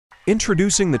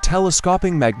Introducing the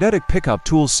telescoping magnetic pickup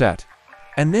tool set,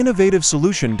 an innovative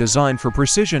solution designed for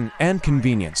precision and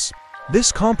convenience. This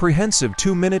comprehensive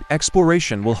 2-minute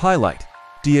exploration will highlight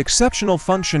the exceptional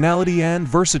functionality and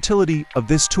versatility of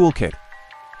this toolkit.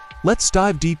 Let's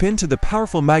dive deep into the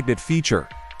powerful magnet feature,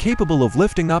 capable of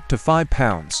lifting up to 5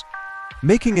 pounds,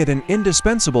 making it an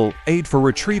indispensable aid for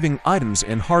retrieving items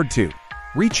in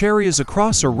hard-to-reach areas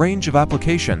across a range of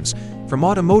applications, from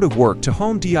automotive work to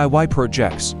home DIY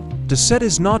projects. The set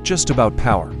is not just about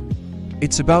power.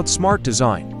 It's about smart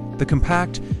design. The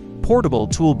compact, portable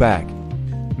tool bag,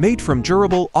 made from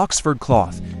durable Oxford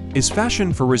cloth, is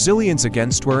fashioned for resilience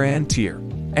against wear and tear,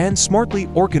 and smartly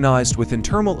organized with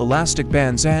internal elastic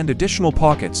bands and additional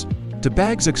pockets. The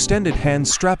bag's extended hand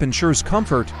strap ensures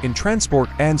comfort in transport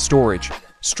and storage,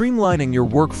 streamlining your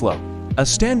workflow. A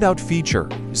standout feature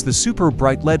is the super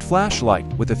bright LED flashlight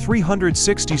with a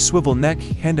 360 swivel neck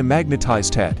and a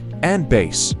magnetized head and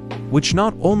base, which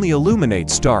not only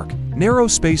illuminates dark, narrow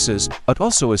spaces but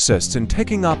also assists in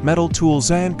picking up metal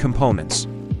tools and components,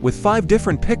 with 5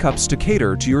 different pickups to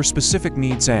cater to your specific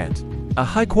needs and a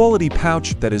high-quality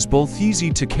pouch that is both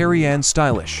easy to carry and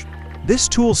stylish. This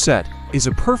tool set is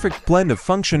a perfect blend of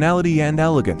functionality and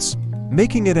elegance,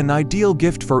 making it an ideal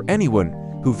gift for anyone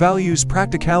who values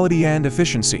practicality and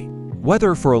efficiency.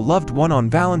 Whether for a loved one on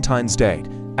Valentine's Day,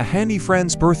 a handy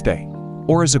friend's birthday,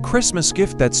 or as a Christmas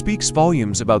gift that speaks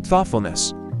volumes about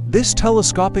thoughtfulness, this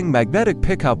telescoping magnetic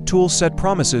pickup tool set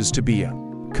promises to be a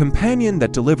companion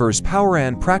that delivers power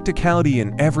and practicality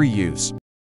in every use.